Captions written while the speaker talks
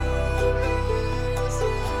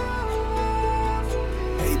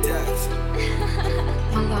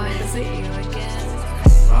see you again.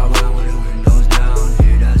 Far away with the windows down,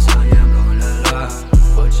 hear that sound, yeah, I'm blowing la la.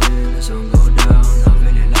 Watching the sun go down, I'm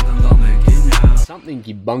feeling like I'm gonna make it now. Something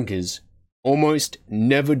debunkers almost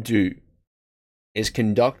never do is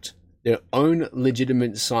conduct their own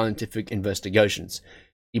legitimate scientific investigations.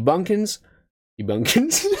 Debunkers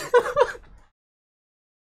debunkers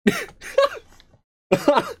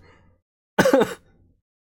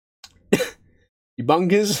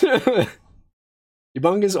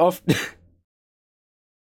off.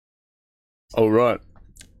 Alright,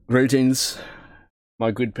 greetings,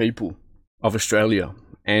 my good people of Australia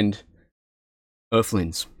and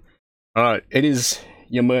Earthlings. Alright, it is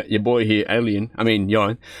your boy here,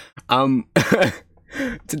 Yon.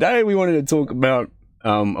 Today we wanted to talk about,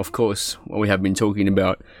 of course, what we have been talking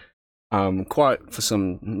about quite for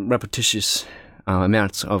some repetitious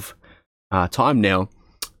amounts of time now.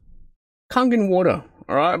 Kangen water,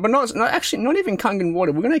 alright, but not even Kangen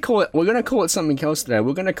water. We're gonna call it something else today.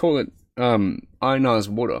 We're gonna call it ionized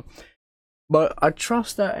water. But I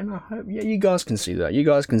trust that, and I hope, yeah, you guys can see that. You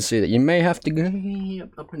may have to go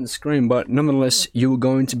up in the screen, but nonetheless, you are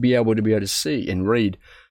going to be able to see and read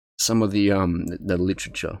some of the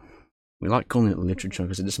literature. We like calling it literature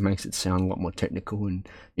because it just makes it sound a lot more technical and,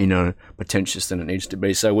 you know, pretentious than it needs to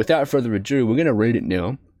be. So without further ado, we're going to read it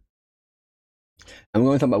now. And we're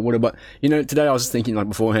going to talk about water, but, you know, today I was thinking, like,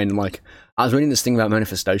 beforehand, like, I was reading this thing about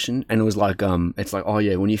manifestation, and it was like, it's like, oh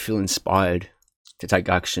yeah, when you feel inspired to take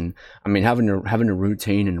action, I mean, having a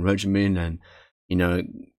routine and regimen, and, you know,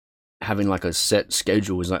 having like a set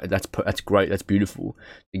schedule is like, that's great, that's beautiful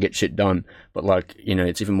to get shit done. But, like, you know,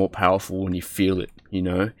 it's even more powerful when you feel it, you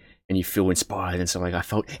know, and you feel inspired. And so, like, I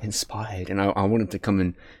felt inspired, and I wanted to come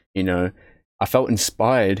and, you know, I felt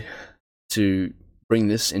inspired to bring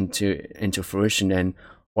this into fruition. And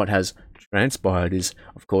what has transpired is,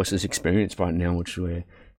 of course, this experience right now, which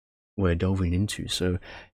we're delving into. So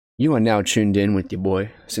you are now tuned in with your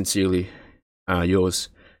boy, sincerely yours,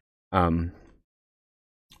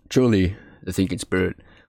 truly the Thinking Spirit,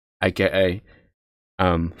 aka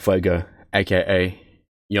Fuego, aka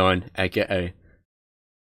Yon, aka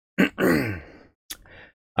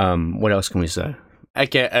what else can we say?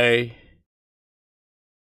 Aka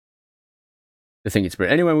the Thinking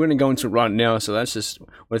Spirit. Anyway, we're going to go into it right now, so that's just,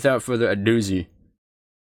 without further ado, let's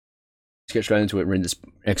get straight into it. Read this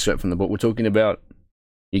excerpt from the book. We're talking about,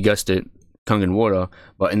 you guessed it, Kangen water,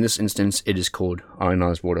 but in this instance, it is called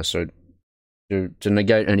ionized water. So, to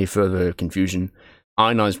negate any further confusion,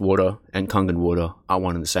 ionized water and Kangen water are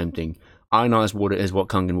one and the same thing. Ionized water is what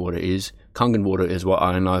Kangen water is. Kangen water is what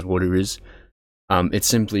ionized water is. It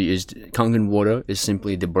simply is, Kangen water is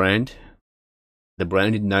simply the branded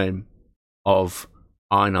name of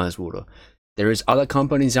ionized water. There is other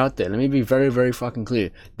companies out there. Let me be very, very fucking clear.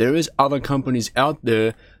 There is other companies out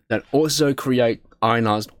there that also create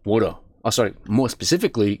ionized water. Oh, sorry, more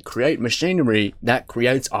specifically, create machinery that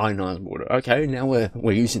creates ionized water. Okay, now we're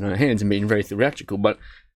using our hands and being very theatrical, but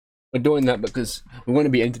we're doing that because we want to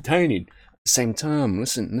be entertaining. At the same time,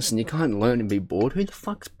 listen, you can't learn and be bored. Who the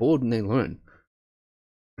fuck's bored when they learn?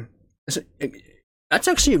 That's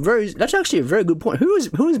actually a very good point. Who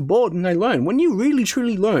is bored when they learn? When you really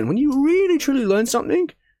truly learn, something,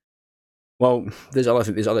 well, there's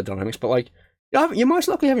other dynamics, but, like, you're most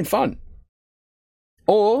likely having fun.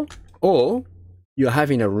 Or you're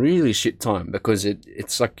having a really shit time because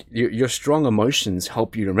it's like your strong emotions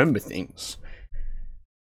help you remember things.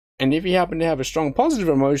 And if you happen to have a strong positive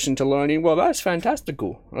emotion to learning, well, that's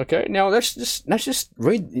fantastical. Okay, now let's just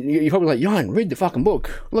read. You're probably like, Yon, read the fucking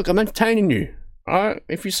book. Look, I'm entertaining you. Alright,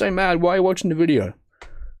 if you're so mad, why are you watching the video?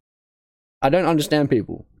 I don't understand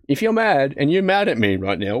people. If you're mad and you're mad at me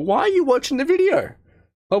right now, why are you watching the video?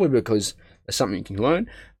 Probably because there's something you can learn,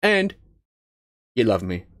 and you love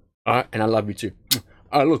me, alright, and I love you too.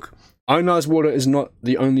 Alright, look, ionized water is not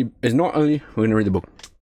only, we're gonna read the book.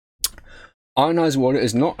 Ionized water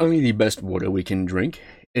is not only the best water we can drink,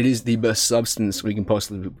 it is the best substance we can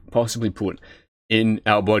possibly put in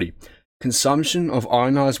our body. Consumption of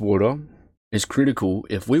ionized water is critical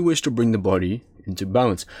if we wish to bring the body into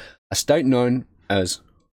balance, a state known as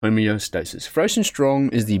homeostasis. Fresh and strong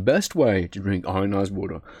is the best way to drink ionized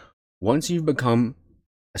water once you've become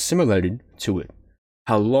assimilated to it.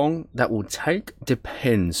 How long that will take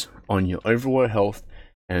depends on your overall health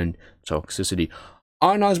and toxicity.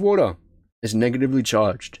 Ionized water is negatively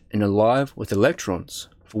charged and alive with electrons,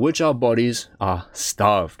 for which our bodies are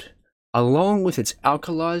starved. Along with its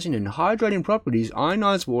alkalizing and hydrating properties,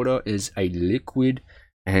 ionized water is a liquid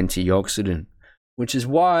antioxidant, which is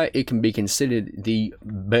why it can be considered the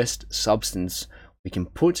best substance we can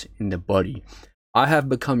put in the body. I have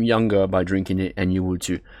become younger by drinking it, and you would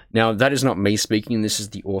too. Now, that is not me speaking, this is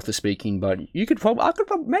the author speaking, but maybe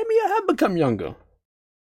I have become younger.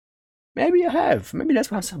 Maybe I have. Maybe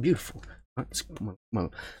that's why I'm so beautiful. Let's put my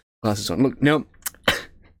glasses on. Look, now,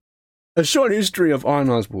 a short history of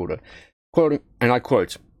ionized water. Quoting, and I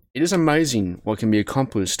quote, "It is amazing what can be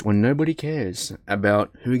accomplished when nobody cares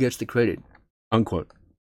about who gets the credit." Unquote.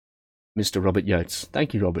 Mr. Robert Yates.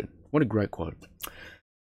 Thank you, Robert. What a great quote.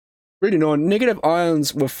 Reading on, negative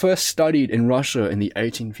ions were first studied in Russia in the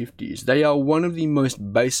 1850s. They are one of the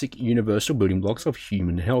most basic universal building blocks of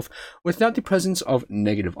human health. Without the presence of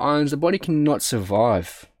negative ions, the body cannot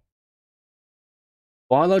survive.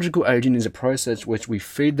 Biological aging is a process which we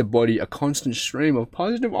feed the body a constant stream of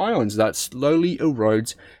positive ions that slowly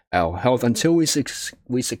erodes our health until we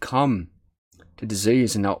succumb to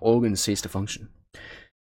disease and our organs cease to function.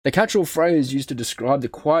 The catch-all phrase used to describe the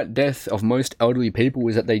quiet death of most elderly people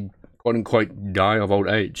is that they quote-unquote die of old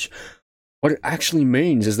age. What it actually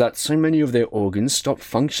means is that so many of their organs stop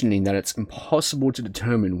functioning that it's impossible to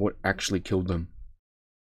determine what actually killed them.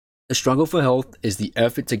 The struggle for health is the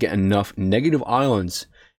effort to get enough negative ions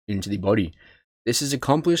into the body. This is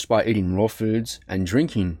accomplished by eating raw foods and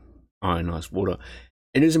drinking ionized water.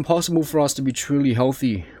 It is impossible for us to be truly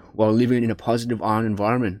healthy while living in a positive ion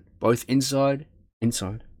environment, both inside, and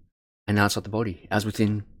outside the body, as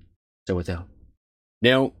within, so without.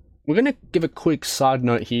 Now, we're going to give a quick side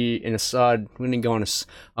note here. We're going to go on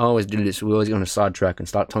I always do this, we always go on a sidetrack and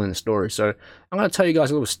start telling the story. So, I'm going to tell you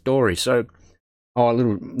guys a little story. So, a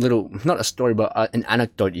little, not a story, but an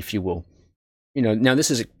anecdote, if you will. You know, now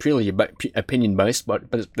this is purely opinion-based,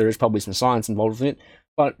 but there is probably some science involved with it.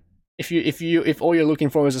 But if all you're looking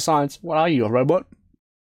for is a science, what are you, a robot?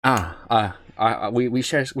 We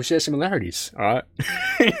share similarities, all right?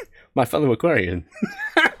 My fellow Aquarian.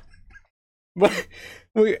 But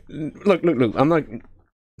look. I'm not.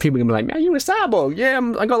 People can be like, "Man, you a cyborg?" Yeah,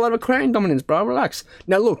 I got a lot of Aquarian dominance, bro. Relax.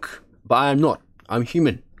 Now look, but I am not. I'm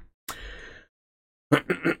human.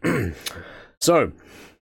 So,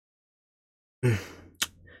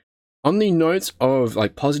 on the notes of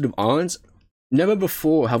like positive ions, never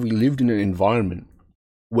before have we lived in an environment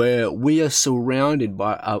where we are surrounded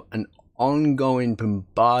by an ongoing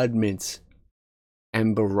bombardment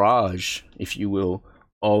and barrage, if you will,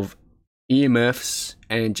 of EMFs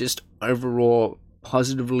and just overall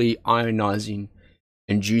positively ionizing,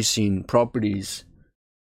 inducing properties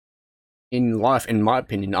in life. In my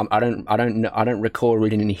opinion, I don't recall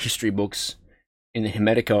reading any history books in the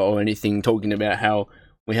Hermetica or anything talking about how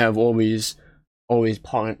we have always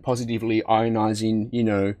positively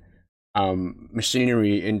ionizing,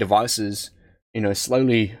 machinery and devices,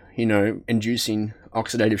 slowly, inducing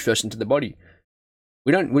oxidative stress into the body.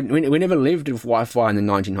 We never lived with Wi-Fi in the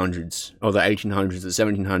 1900s or the 1800s, the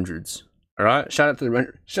 1700s. All right, shout out to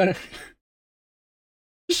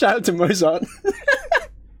Mozart.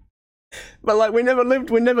 But like we never lived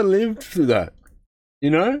through that,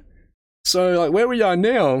 So like where we are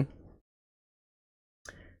now,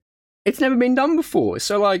 it's never been done before.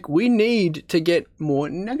 So like we need to get more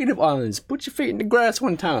negative ions. Put your feet in the grass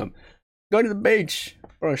one time. Go to the beach.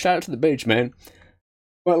 Bro, shout out to the beach, man.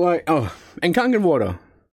 But like, and Kangen water,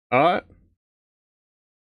 alright?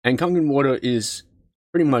 And Kangen water is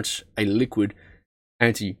pretty much a liquid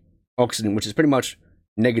antioxidant, which is pretty much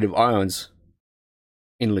negative ions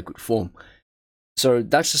in liquid form. So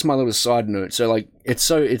that's just my little side note. So like, it's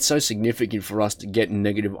so significant for us to get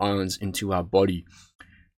negative ions into our body.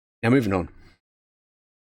 Now moving on.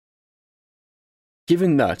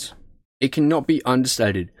 Given that, it cannot be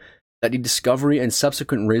understated that the discovery and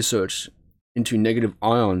subsequent research into negative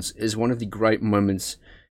ions is one of the great moments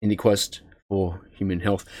in the quest for human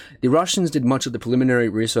health. The Russians did much of the preliminary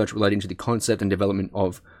research relating to the concept and development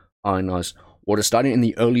of ionized water starting in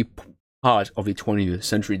the early part of the 20th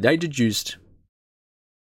century. They deduced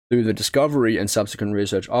through the discovery and subsequent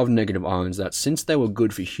research of negative ions that since they were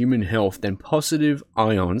good for human health, then positive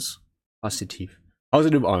ions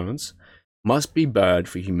must be bad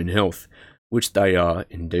for human health, which they are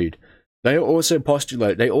indeed. They also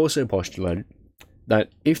postulated that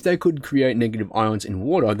if they could create negative ions in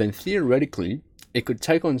water, then theoretically it could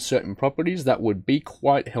take on certain properties that would be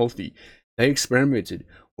quite healthy. They experimented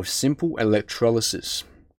with simple electrolysis.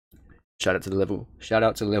 Shout out to the level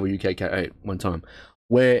UKK8 one time,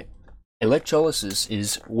 where electrolysis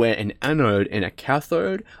is where an anode and a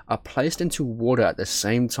cathode are placed into water at the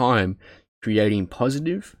same time, creating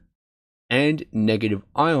positive and negative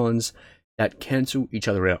ions that cancel each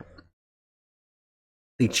other out.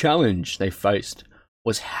 The challenge they faced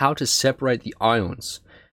was how to separate the ions.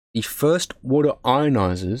 The first water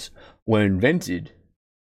ionizers were invented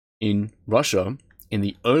in Russia in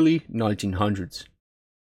the early 1900s.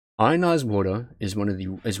 Ionized water is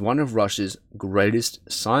one of Russia's greatest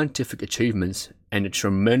scientific achievements and a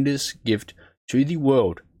tremendous gift to the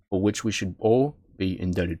world for which we should all be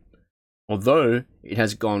indebted. Although it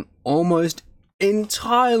has gone almost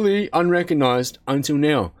entirely unrecognized until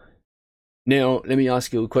now. Now, let me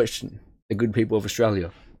ask you a question, the good people of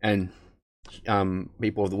Australia and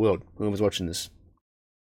people of the world, whoever's watching this.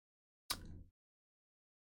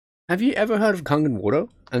 Have you ever heard of Kangen water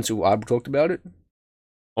until I've talked about it?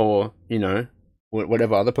 Or, you know,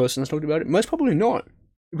 whatever other person has talked about it? Most probably not.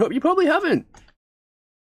 You probably haven't.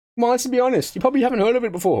 Well, let's be honest, you probably haven't heard of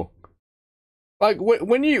it before. Like,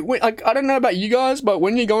 when like, I don't know about you guys, but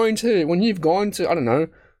when you've gone to, I don't know,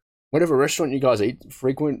 whatever restaurant you guys eat,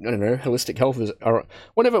 frequent, I don't know, holistic health is, or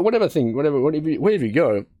whatever you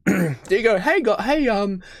go, there you go, hey,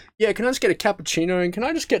 yeah, can I just get a cappuccino, and can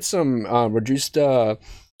I just get some, reduced,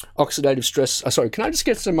 oxidative stress, can I just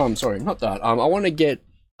get some, not that, I want to get,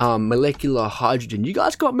 molecular hydrogen. You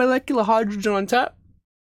guys got molecular hydrogen on tap?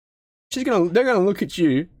 They're gonna look at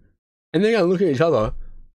you, and they're gonna look at each other,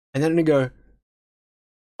 and then they go,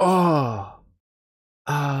 oh,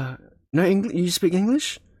 no English, you speak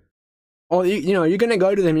English? Or, you know, you're gonna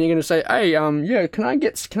go to them and you're gonna say, hey, yeah, can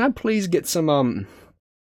I please get some,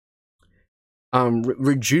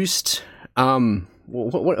 reduced, what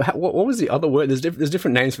was the other word? There's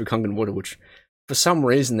different names for Kangen water, which for some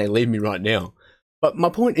reason they leave me right now. But my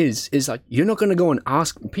point is like, you're not gonna go and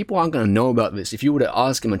ask, people aren't gonna know about this. If you were to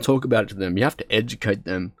ask them and talk about it to them, you have to educate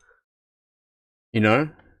them, you know?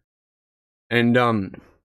 And,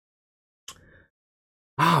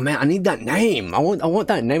 oh man, I need that name. I want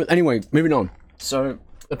that name. Anyway, moving on. So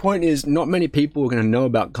the point is, not many people are going to know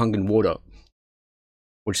about Kangen water,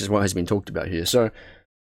 which is what has been talked about here. So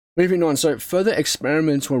moving on. So further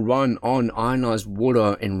experiments were run on ionized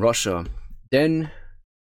water in Russia. Then,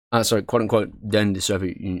 quote unquote, then the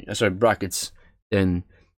Soviet Union. Brackets. Then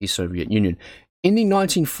the Soviet Union. In the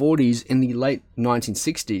 1940s, in the late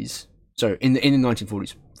 1960s. So in the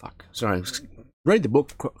 1940s. Fuck. Sorry, read the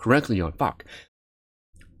book correctly on. Fuck.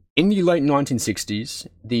 In the late 1960s,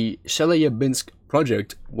 the Chelyabinsk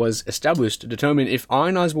project was established to determine if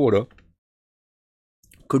ionized water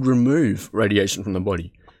could remove radiation from the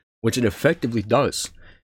body, which it effectively does.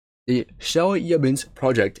 The Chelyabinsk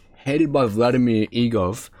project, headed by Vladimir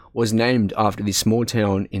Igov, was named after the small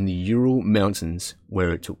town in the Ural Mountains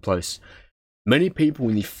where it took place. Many people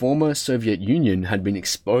in the former Soviet Union had been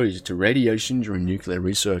exposed to radiation during nuclear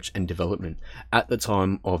research and development at the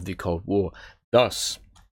time of the Cold War. Thus,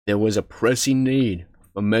 there was a pressing need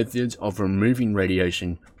for methods of removing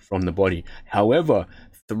radiation from the body. However,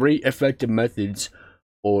 3 effective methods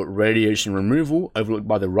for radiation removal overlooked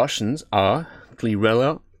by the Russians are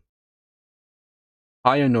chlorella,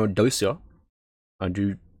 ionodosa, I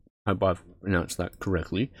do hope I've pronounced that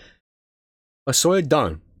correctly,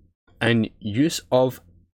 Asoyodone, and use of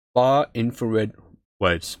far infrared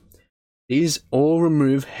waves. These all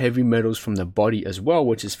remove heavy metals from the body as well,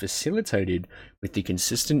 which is facilitated with the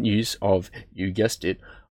consistent use of, you guessed it,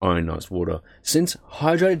 ionized water. Since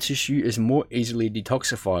hydrated tissue is more easily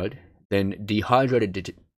detoxified than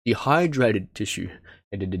dehydrated tissue.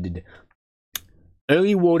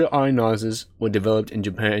 Early water ionizers were developed in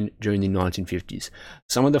Japan during the 1950s.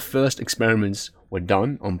 Some of the first experiments were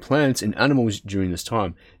done on plants and animals during this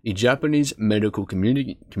time. The Japanese medical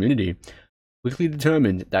community quickly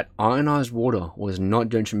determined that ionized water was not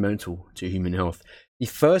detrimental to human health. The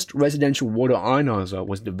first residential water ionizer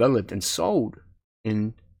was developed and sold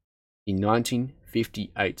in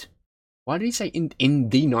 1958. Why did he say in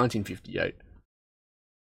the 1958?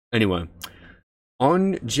 Anyway,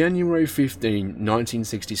 on January 15,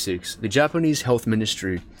 1966, the Japanese Health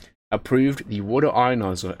Ministry approved the water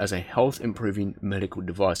ionizer as a health-improving medical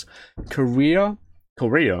device. Korea.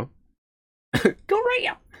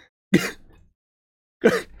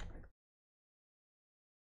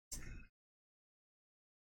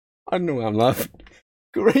 I don't know why I'm laughing.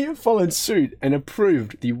 Korea followed suit and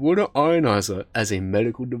approved the water ionizer as a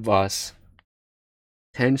medical device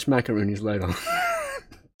 10 smackaroonies later.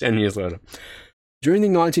 10 years later. During the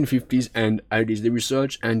 1950s and 80s, the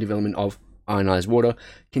research and development of ionized water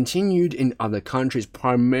continued in other countries,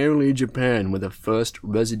 primarily Japan, where the first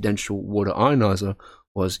residential water ionizer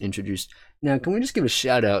was introduced. Now, can we just give a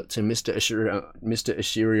shout out to Mr.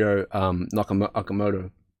 Ishiro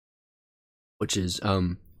Nakamoto, which is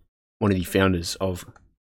one of the founders of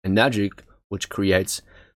Enagic, which creates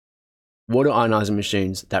water ionizer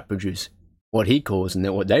machines that produce what he calls,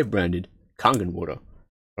 and what they've branded, Kangen water.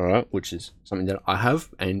 Alright, which is something that I have,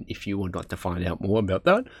 and if you would like to find out more about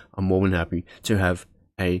that, I'm more than happy to have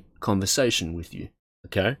a conversation with you.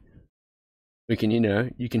 Okay, we can,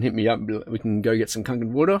 you can hit me up. We can go get some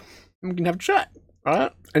Kangen water, and we can have a chat. All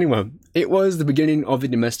right. Anyway, it was the beginning of the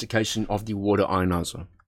domestication of the water ionizer.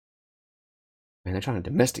 Man, they're trying to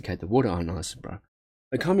domesticate the water ionizer, bro.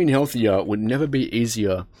 Becoming healthier would never be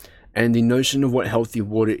easier, and the notion of what healthy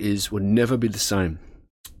water is would never be the same.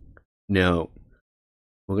 Now,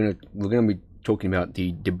 we're gonna be talking about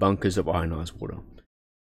the debunkers of ionized water.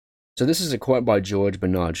 So this is a quote by George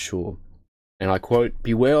Bernard Shaw, and I quote,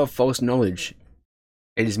 "Beware of false knowledge.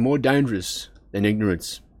 It is more dangerous than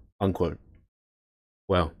ignorance," unquote.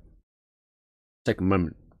 Wow. Take a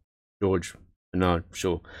moment. George Bernard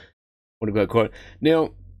Shaw. What a great quote.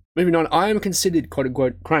 Now, moving on, I am considered,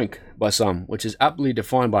 quote-unquote, crank by some, which is aptly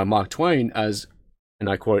defined by Mark Twain as, and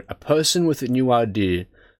I quote, "a person with a new idea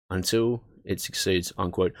until it succeeds,"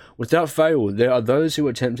 unquote. Without fail, there are those who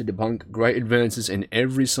attempt to debunk great advances in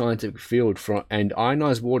every scientific field, and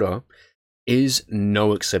ionized water is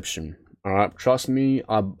no exception. All right, trust me,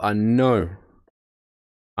 I know.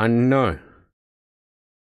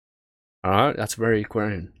 All right, that's very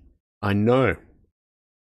Aquarian. I know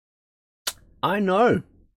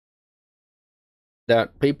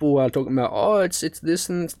that people are talking about, oh, it's this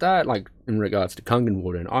and it's that, like in regards to Kangen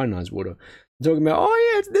water and ionized water. They're talking about,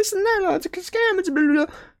 oh yeah, it's this and that, it's a scam, it's a blah, blah,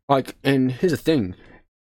 blah. Like, and here's the thing,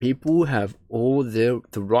 people have all the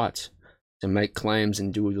right to make claims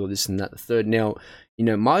and do all this and that, the third. Now,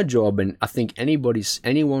 my job, and I think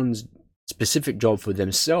anyone's specific job for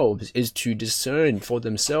themselves, is to discern for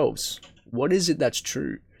themselves what is it that's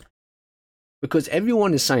true. Because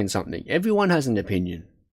everyone is saying something, everyone has an opinion.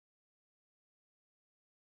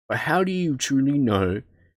 But how do you truly know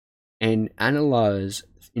and analyze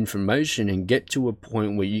information and get to a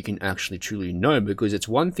point where you can actually truly know? Because it's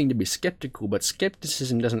one thing to be skeptical, but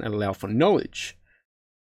skepticism doesn't allow for knowledge.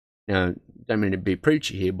 Now, don't mean to be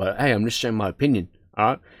preachy here, but hey, I'm just sharing my opinion,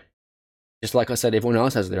 alright? Just like I said, everyone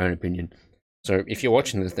else has their own opinion. So if you're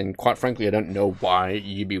watching this, then quite frankly, I don't know why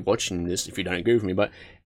you'd be watching this if you don't agree with me, but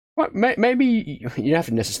maybe you don't have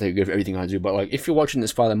to necessarily agree with everything I do, but like if you're watching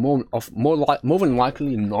this file, more than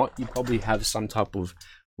likely than not, you probably have some type of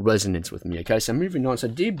resonance with me. Okay, so moving on. So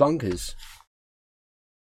debunkers,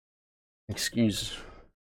 excuse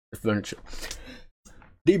the furniture.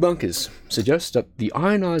 Debunkers suggest that the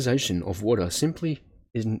ionization of water simply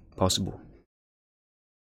isn't possible.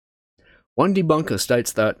 One debunker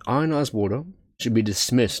states that ionized water should be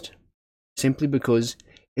dismissed simply because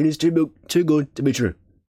it is too good to be true.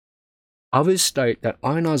 Others state that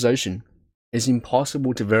ionization is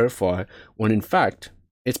impossible to verify when in fact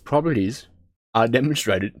its properties are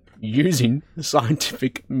demonstrated using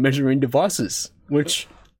scientific measuring devices, which,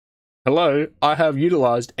 hello, I have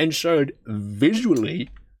utilized and showed visually.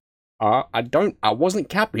 I wasn't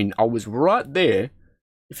capping, I was right there.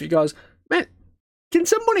 If you guys, man, can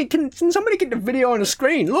somebody get the video on the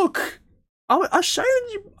screen? Look, I showed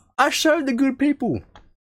you, I showed the good people.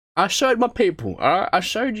 I showed my people, alright? I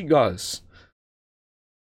showed you guys.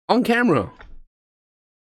 On camera.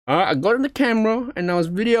 Alright, I got in the camera and I was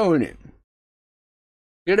videoing it.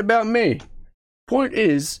 Forget about me. Point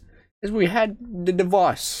is we had the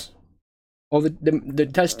device. Or the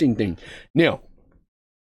testing thing. Now,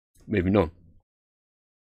 moving on.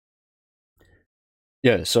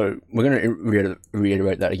 Yeah, so we're going to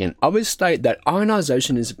reiterate that again. Others state that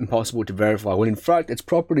ionization is impossible to verify when in fact its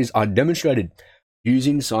properties are demonstrated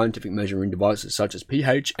using scientific measuring devices such as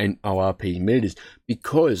pH and ORP meters,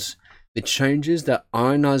 because the changes that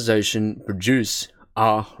ionization produce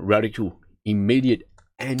are radical, immediate,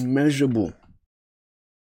 and measurable.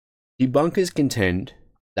 Debunkers contend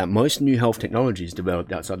that most new health technologies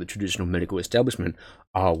developed outside the traditional medical establishment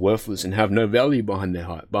are worthless and have no value beyond their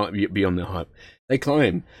hype. They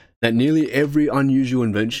claim that nearly every unusual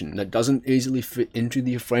invention that doesn't easily fit into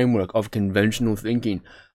the framework of conventional thinking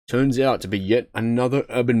turns out to be yet another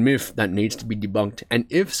urban myth that needs to be debunked. And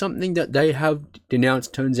if something that they have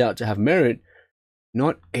denounced turns out to have merit,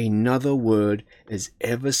 not another word is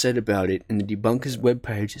ever said about it, and the debunker's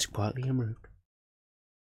webpage is quietly removed.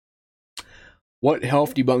 What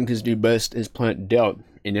health debunkers do best is plant doubt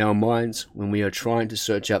in our minds when we are trying to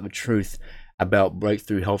search out the truth about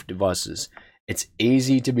breakthrough health devices. It's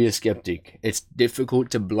easy to be a skeptic. It's difficult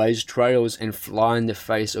to blaze trails and fly in the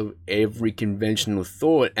face of every conventional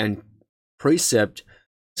thought and precept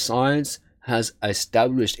science has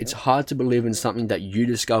established. It's hard to believe in something that you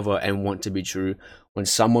discover and want to be true when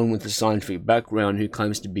someone with a scientific background who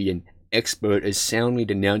claims to be an expert is soundly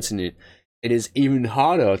denouncing it. It is even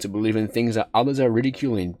harder to believe in things that others are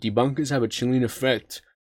ridiculing. Debunkers have a chilling effect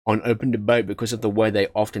on open debate because of the way they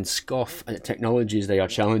often scoff at technologies they are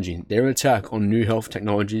challenging. Their attack on new health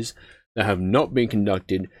technologies that have not been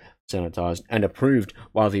conducted, sanitized, and approved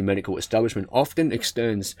by the medical establishment often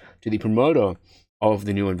extends to the promoter of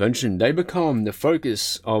the new invention. They become the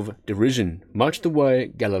focus of derision, much the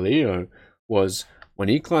way Galileo was when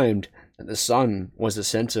he claimed that the sun was the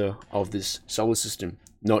center of this solar system,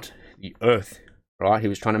 not the Earth. Right? He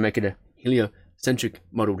was trying to make it a heliocentric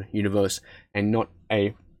modeled universe and not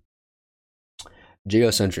a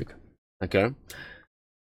geocentric. Okay?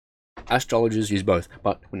 Astrologers use both,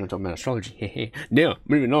 but we're not talking about astrology. Now,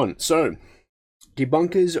 moving on. So,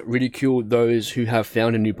 debunkers ridicule those who have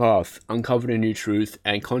found a new path, uncovered a new truth,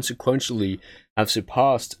 and consequentially have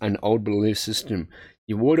surpassed an old belief system.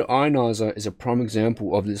 The water ionizer is a prime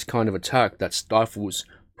example of this kind of attack that stifles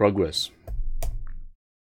progress.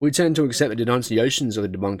 We tend to accept the denunciations of the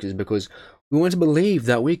debunkers because we want to believe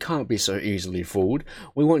that we can't be so easily fooled.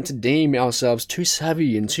 We want to deem ourselves too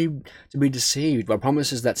savvy and to be deceived by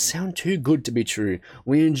promises that sound too good to be true.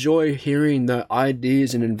 We enjoy hearing the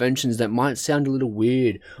ideas and inventions that might sound a little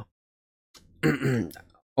weird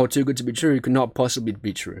or too good to be true, could not possibly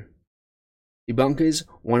be true. Debunkers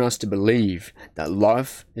want us to believe that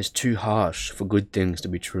life is too harsh for good things to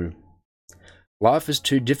be true. Life is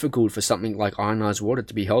too difficult for something like ionized water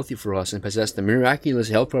to be healthy for us and possess the miraculous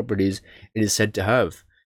health properties it is said to have.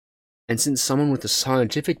 And since someone with a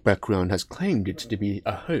scientific background has claimed it to be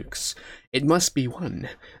a hoax, it must be one.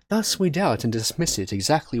 Thus we doubt and dismiss it,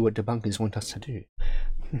 exactly what debunkers want us to do.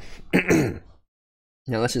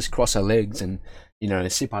 Now let's just cross our legs and,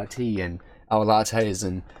 sip our tea and our lattes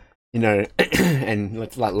and, and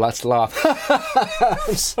let's laugh.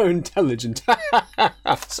 I'm so intelligent.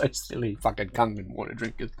 So silly, fucking Kangen water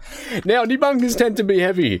drinkers. Now, debunkers tend to be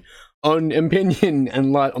heavy on opinion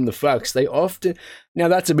and light on the facts. They often, now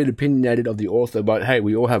that's a bit opinionated of the author, but hey,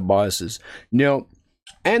 we all have biases. Now,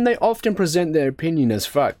 and they often present their opinion as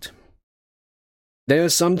fact. They are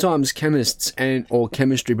sometimes chemists or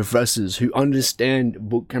chemistry professors who understand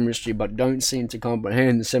book chemistry but don't seem to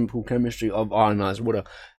comprehend the simple chemistry of ionized water,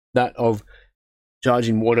 that of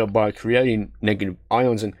charging water by creating negative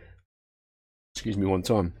ions and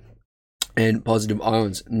and positive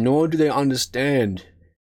ions, nor do they understand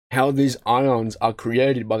how these ions are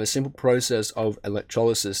created by the simple process of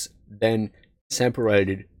electrolysis, then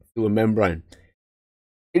separated through a membrane.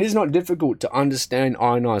 It is not difficult to understand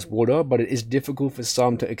ionized water, but it is difficult for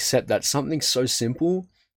some to accept that something so simple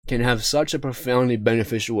can have such a profoundly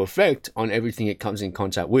beneficial effect on everything it comes in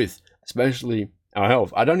contact with, especially our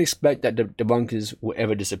health. I don't expect that debunkers will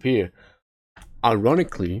ever disappear.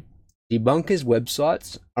 Ironically, debunkers'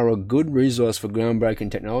 websites are a good resource for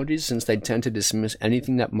groundbreaking technologies since they tend to dismiss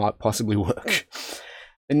anything that might possibly work.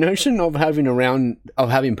 The notion of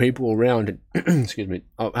having people around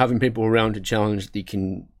to challenge the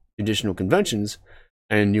traditional conventions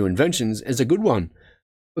and new inventions is a good one,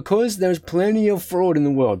 because there's plenty of fraud in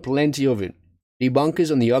the world, plenty of it.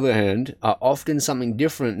 Debunkers, on the other hand, are often something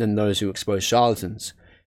different than those who expose charlatans.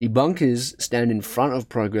 Debunkers stand in front of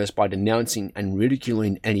progress by denouncing and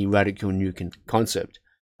ridiculing any radical new concept.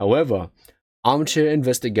 However, armchair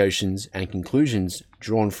investigations and conclusions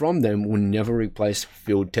drawn from them will never replace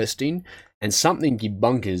field testing, and something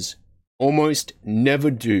debunkers almost never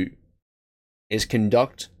do is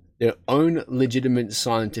conduct their own legitimate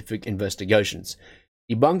scientific investigations.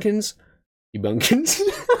 Debunkers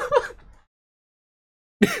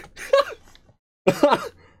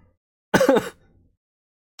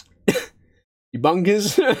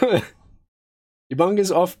Debunkers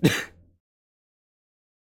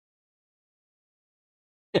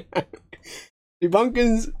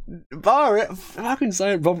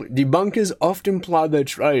often ply their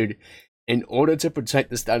trade in order to protect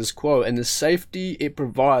the status quo and the safety it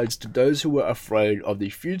provides to those who are afraid of the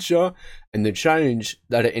future and the change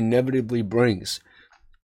that it inevitably brings.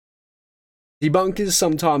 Debunkers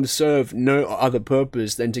sometimes serve no other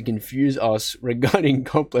purpose than to confuse us regarding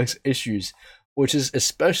complex issues, which is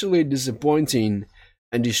especially disappointing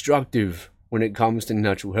and destructive when it comes to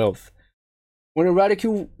natural health. When a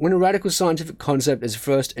radical scientific concept is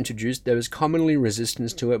first introduced, there is commonly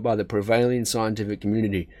resistance to it by the prevailing scientific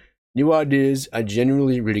community. New ideas are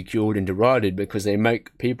generally ridiculed and derided because they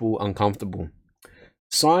make people uncomfortable.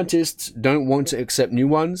 Scientists don't want to accept new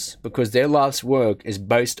ones because their life's work is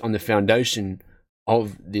based on the foundation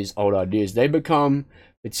of these old ideas. They become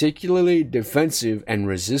particularly defensive and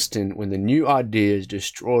resistant when the new ideas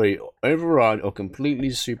destroy, override, or completely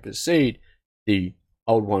supersede the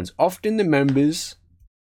old ones. Often the members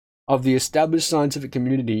of the established scientific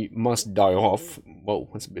community must die off. Whoa,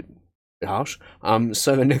 that's a bit harsh.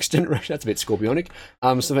 So the next generation, that's a bit scorpionic.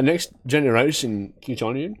 So the next generation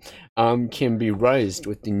Plutonian can be raised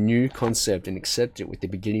with the new concept and accept it with the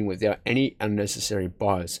beginning without any unnecessary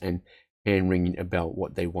bias and hand-wringing about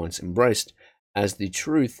what they once embraced as the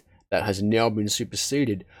truth that has now been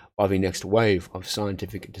superseded by the next wave of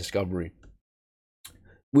scientific discovery.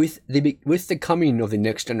 With the coming of the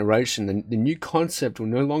next generation, the new concept will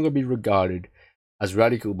no longer be regarded as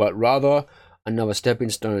radical, but rather another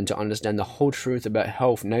stepping stone to understand the whole truth about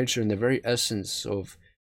health, nature, and the very essence of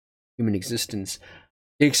human existence.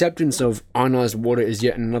 The acceptance of ionized water is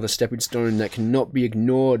yet another stepping stone that cannot be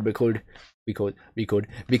ignored because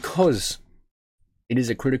it is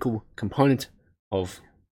a critical component of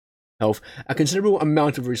health. A considerable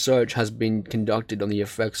amount of research has been conducted on the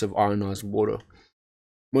effects of ionized water,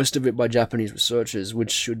 most of it by Japanese researchers,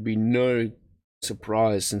 which should be no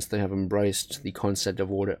surprise since they have embraced the concept of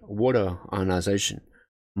water ionization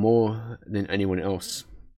more than anyone else.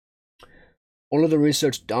 All of the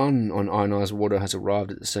research done on ionized water has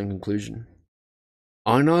arrived at the same conclusion.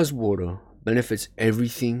 Ionized water benefits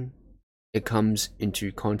everything it comes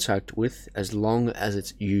into contact with as long as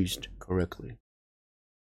it's used correctly.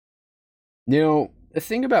 Now, the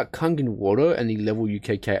thing about Kangen water and the Level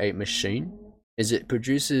UKK8 machine is it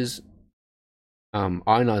produces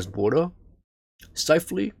ionized water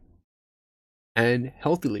safely and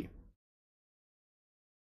healthily.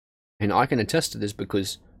 And I can attest to this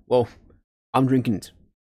because, well, I'm drinking it.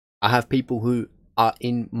 I have people who are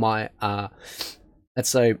in my, let's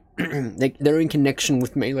say, they're in connection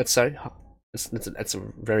with me, let's say. That's a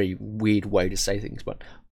very weird way to say things, but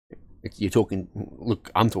you're talking, look,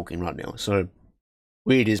 I'm talking right now, so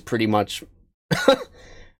weird is pretty much,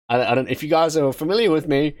 I don't, if you guys are familiar with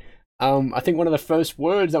me, I think one of the first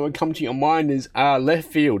words that would come to your mind is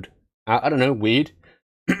left field. I don't know, weird.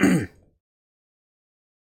 But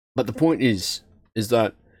the point is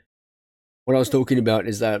that what I was talking about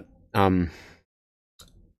is that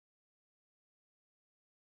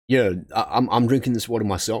yeah, I'm drinking this water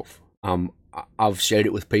myself. I've shared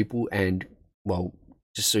it with people, and well,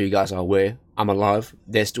 just so you guys are aware, I'm alive.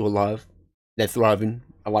 They're still alive. They're thriving.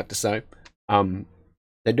 I like to say,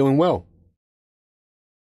 they're doing well.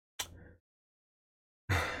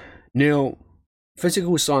 Now,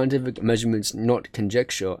 physical scientific measurements, not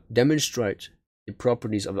conjecture, demonstrate the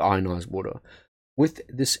properties of ionized water. With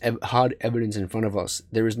this hard evidence in front of us,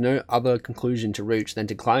 there is no other conclusion to reach than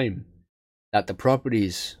to claim that the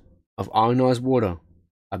properties of ionized water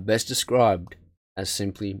are best described as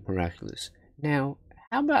simply miraculous. Now,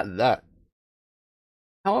 how about that?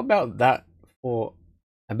 How about that for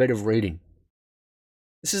a bit of reading?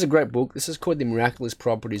 This is a great book. This is called The Miraculous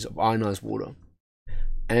Properties of Ionized Water.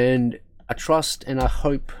 And I trust and I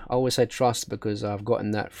hope, I always say trust because I've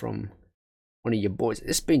gotten that from one of your boys.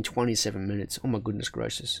 It's been 27 minutes. Oh my goodness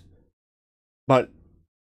gracious. But,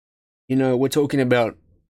 you know, we're talking about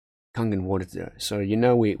Kangen water today. So, you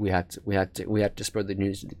know, we had to spread the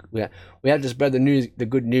news. We had to spread the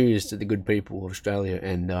good news to the good people of Australia.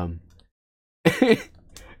 And,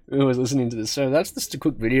 who was listening to this. So that's just a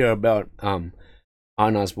quick video about,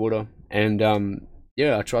 ionized water. And,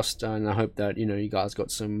 yeah, I trust and I hope that, you know, you guys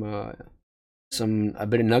got a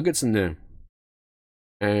bit of nuggets in there.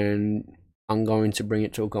 And I'm going to bring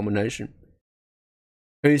it to a combination.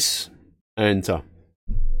 Peace and